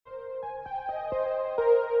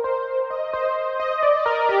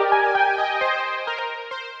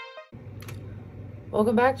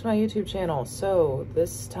Welcome back to my YouTube channel. So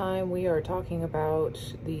this time we are talking about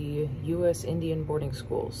the U.S. Indian boarding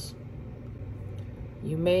schools.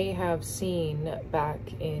 You may have seen back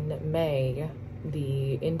in May,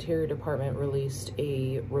 the Interior Department released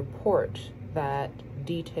a report that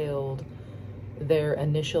detailed their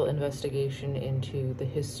initial investigation into the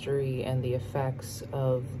history and the effects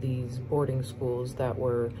of these boarding schools that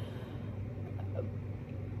were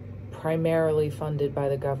primarily funded by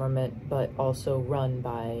the government, but also run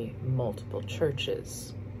by multiple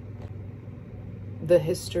churches. The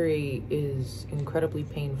history is incredibly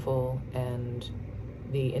painful and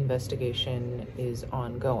the investigation is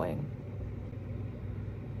ongoing.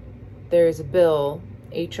 There is a bill,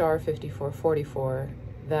 H.R. 5444,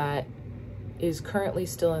 that is currently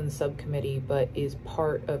still in the subcommittee, but is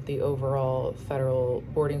part of the overall Federal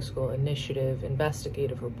Boarding School Initiative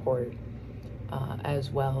investigative report,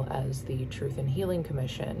 as well as the Truth in Healing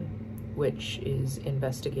Commission, which is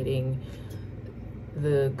investigating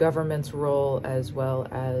the government's role as well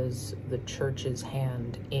as the church's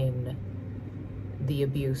hand in the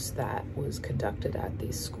abuse that was conducted at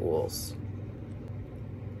these schools.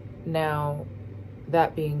 Now,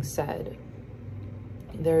 that being said,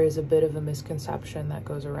 there is a bit of a misconception that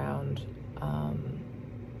goes around,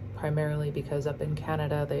 primarily because up in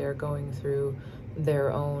Canada, they are going through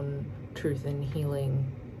their own Truth in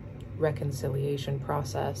Healing reconciliation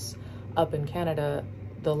process. Up in Canada,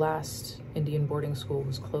 the last Indian boarding school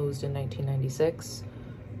was closed in 1996,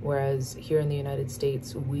 whereas here in the United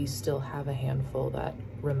States, we still have a handful that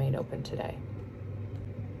remain open today.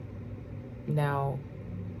 Now,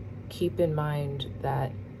 keep in mind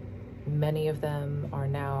that many of them are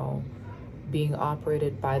now being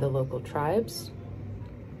operated by the local tribes.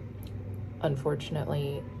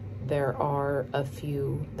 Unfortunately, there are a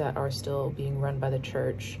few that are still being run by the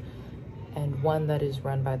church, and one that is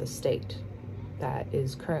run by the state that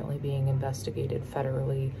is currently being investigated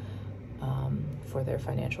federally for their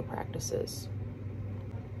financial practices.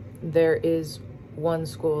 There is one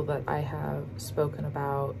school that I have spoken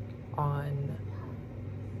about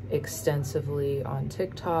extensively on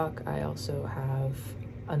TikTok. I also have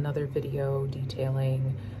another video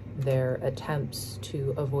detailing their attempts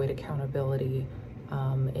to avoid accountability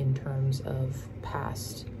in terms of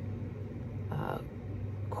past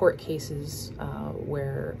court cases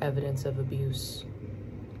where evidence of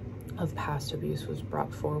past abuse was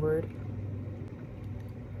brought forward.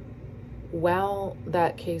 While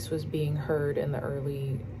that case was being heard in the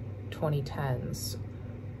early 2010s,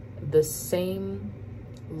 the same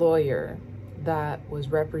lawyer that was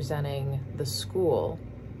representing the school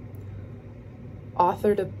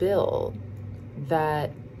authored a bill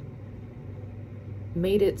that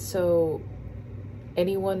made it so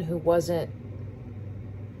anyone who wasn't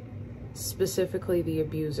specifically the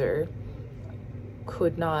abuser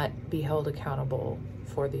could not be held accountable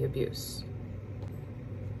for the abuse.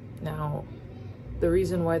 Now, the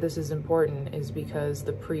reason why this is important is because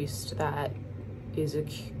the priest that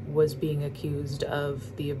was being accused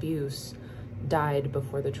of the abuse died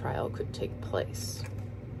before the trial could take place.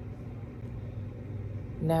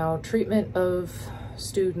 Now, treatment of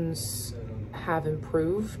students have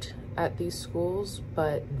improved at these schools,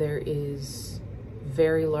 but there is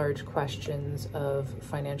very large questions of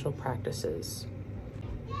financial practices,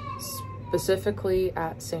 specifically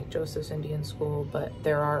at St. Joseph's Indian School, but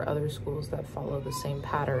there are other schools that follow the same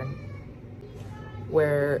pattern,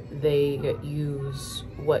 where they use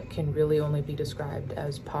what can really only be described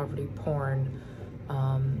as poverty porn,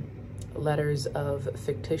 letters of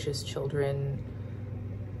fictitious children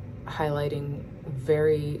highlighting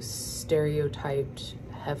very stereotyped,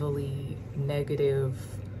 heavily negative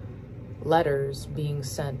letters being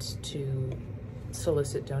sent to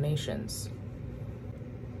solicit donations.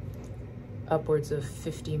 Upwards of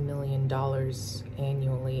 $50 million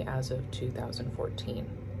annually as of 2014.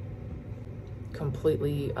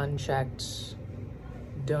 Completely unchecked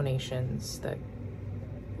donations that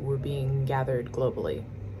were being gathered globally.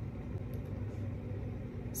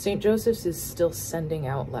 St. Joseph's is still sending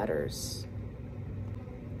out letters,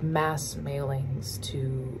 mass mailings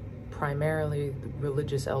to primarily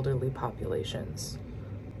religious elderly populations.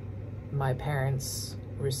 My parents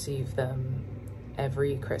receive them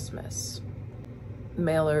every Christmas.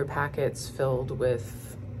 Mailer packets filled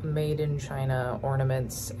with made in China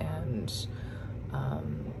ornaments and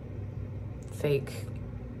fake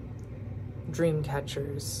dream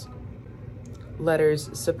catchers, letters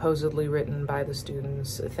supposedly written by the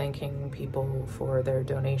students thanking people for their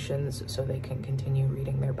donations so they can continue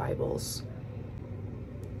reading their Bibles.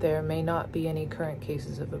 There may not be any current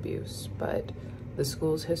cases of abuse, but The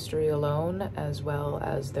school's history alone, as well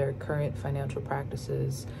as their current financial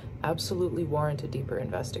practices, absolutely warrant a deeper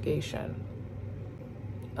investigation.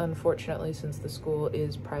 Unfortunately, since the school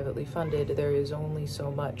is privately funded, there is only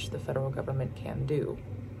so much the federal government can do,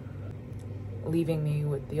 leaving me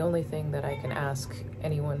with the only thing that I can ask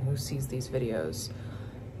anyone who sees these videos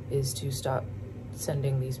is to stop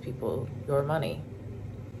sending these people your money.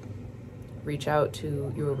 Reach out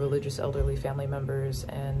to your religious elderly family members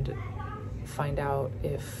and find out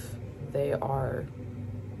if they are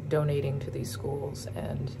donating to these schools,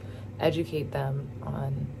 and educate them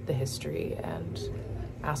on the history and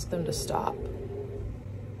ask them to stop.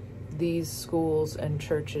 These schools and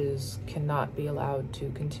churches cannot be allowed to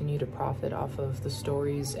continue to profit off of the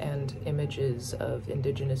stories and images of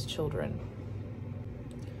Indigenous children.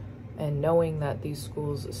 And knowing that these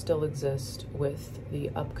schools still exist with the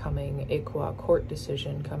upcoming Ekwa court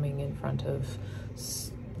decision coming in front of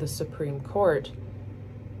the Supreme Court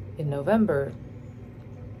in November,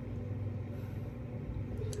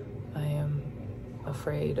 I am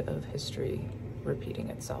afraid of history repeating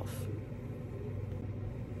itself.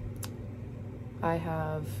 I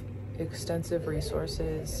have extensive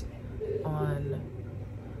resources on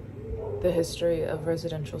the history of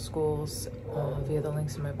residential schools via the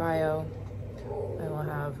links in my bio. I will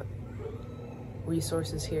have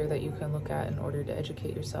resources here that you can look at in order to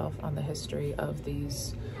educate yourself on the history of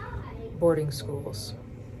these boarding schools.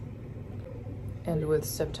 And with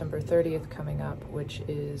September 30th coming up, which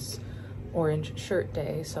is Orange Shirt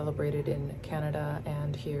Day, celebrated in Canada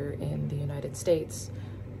and here in the United States,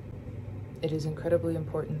 it is incredibly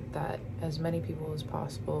important that as many people as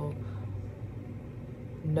possible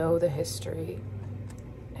know the history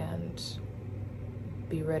and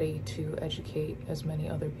be ready to educate as many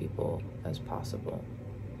other people as possible.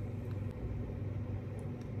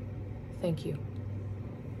 Thank you.